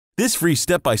This free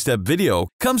step-by-step video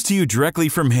comes to you directly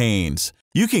from Haynes.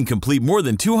 You can complete more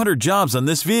than 200 jobs on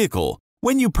this vehicle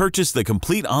when you purchase the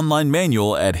complete online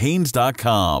manual at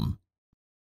Haynes.com.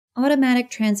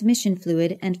 Automatic transmission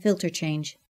fluid and filter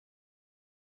change.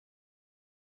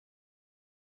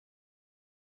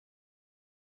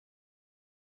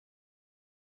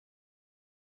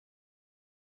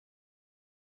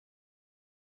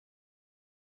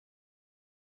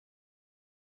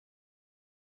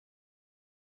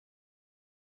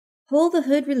 Pull the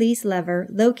hood release lever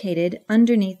located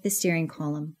underneath the steering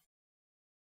column.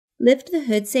 Lift the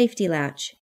hood safety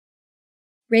latch.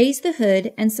 Raise the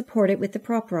hood and support it with the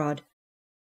prop rod.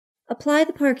 Apply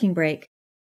the parking brake.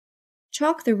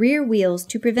 Chock the rear wheels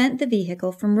to prevent the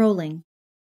vehicle from rolling.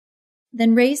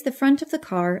 Then raise the front of the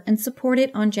car and support it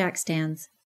on jack stands.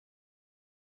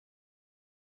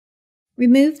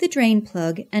 Remove the drain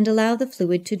plug and allow the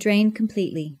fluid to drain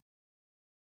completely.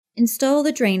 Install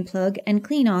the drain plug and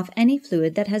clean off any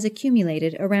fluid that has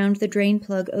accumulated around the drain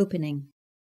plug opening.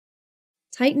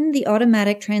 Tighten the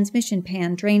automatic transmission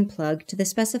pan drain plug to the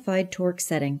specified torque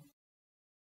setting.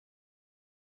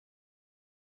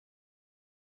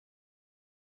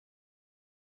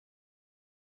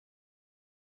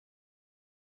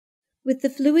 With the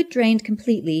fluid drained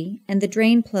completely and the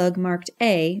drain plug marked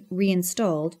A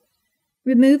reinstalled,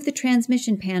 remove the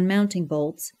transmission pan mounting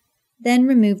bolts, then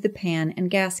remove the pan and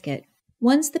gasket.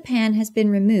 Once the pan has been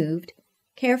removed,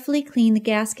 carefully clean the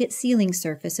gasket sealing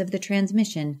surface of the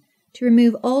transmission to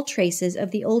remove all traces of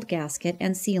the old gasket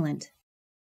and sealant.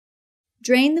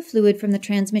 Drain the fluid from the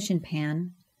transmission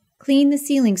pan, clean the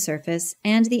sealing surface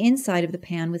and the inside of the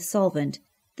pan with solvent,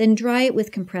 then dry it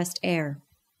with compressed air.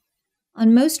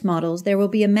 On most models, there will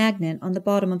be a magnet on the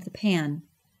bottom of the pan.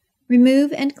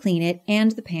 Remove and clean it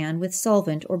and the pan with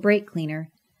solvent or brake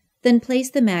cleaner, then place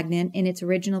the magnet in its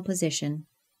original position.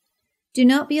 Do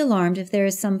not be alarmed if there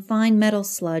is some fine metal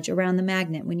sludge around the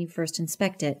magnet when you first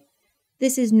inspect it.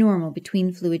 This is normal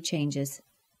between fluid changes.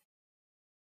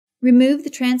 Remove the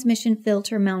transmission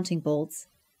filter mounting bolts,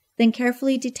 then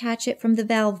carefully detach it from the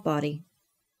valve body.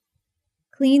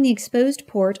 Clean the exposed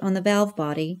port on the valve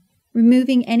body,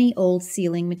 removing any old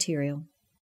sealing material.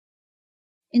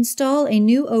 Install a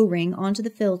new O-ring onto the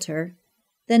filter,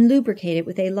 then lubricate it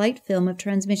with a light film of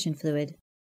transmission fluid.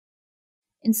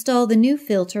 Install the new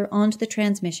filter onto the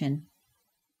transmission.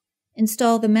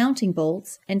 Install the mounting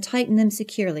bolts and tighten them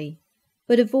securely,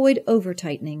 but avoid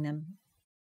over-tightening them.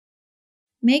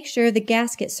 Make sure the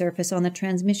gasket surface on the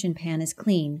transmission pan is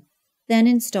clean, then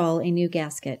install a new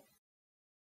gasket.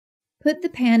 Put the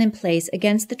pan in place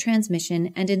against the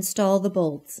transmission and install the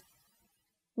bolts.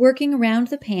 Working around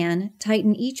the pan,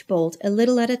 tighten each bolt a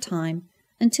little at a time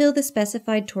until the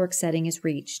specified torque setting is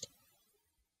reached.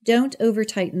 Don't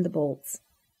over-tighten the bolts.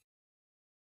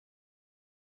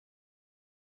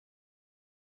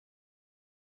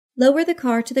 Lower the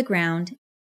car to the ground.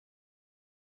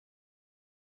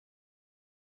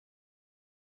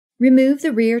 Remove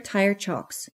the rear tire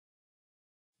chocks.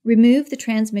 Remove the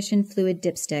transmission fluid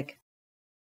dipstick.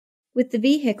 With the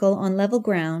vehicle on level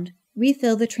ground,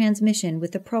 refill the transmission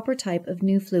with the proper type of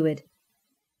new fluid.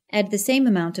 Add the same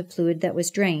amount of fluid that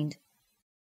was drained.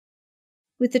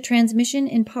 With the transmission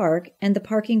in park and the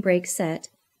parking brake set,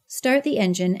 start the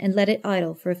engine and let it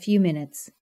idle for a few minutes.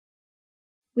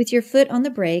 With your foot on the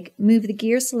brake, move the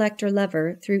gear selector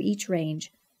lever through each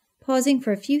range, pausing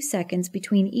for a few seconds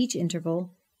between each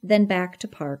interval, then back to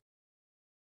park.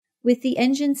 With the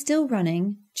engine still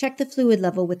running, check the fluid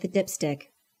level with the dipstick.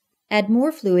 Add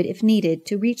more fluid if needed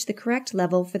to reach the correct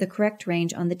level for the correct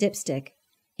range on the dipstick.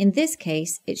 In this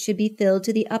case, it should be filled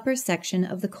to the upper section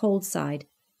of the cold side.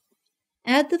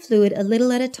 Add the fluid a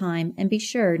little at a time and be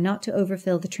sure not to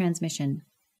overfill the transmission.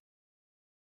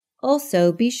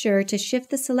 Also, be sure to shift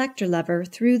the selector lever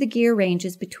through the gear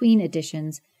ranges between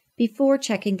additions before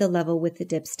checking the level with the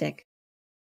dipstick.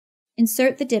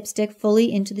 Insert the dipstick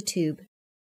fully into the tube.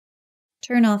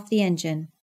 Turn off the engine.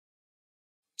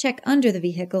 Check under the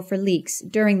vehicle for leaks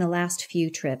during the last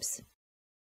few trips.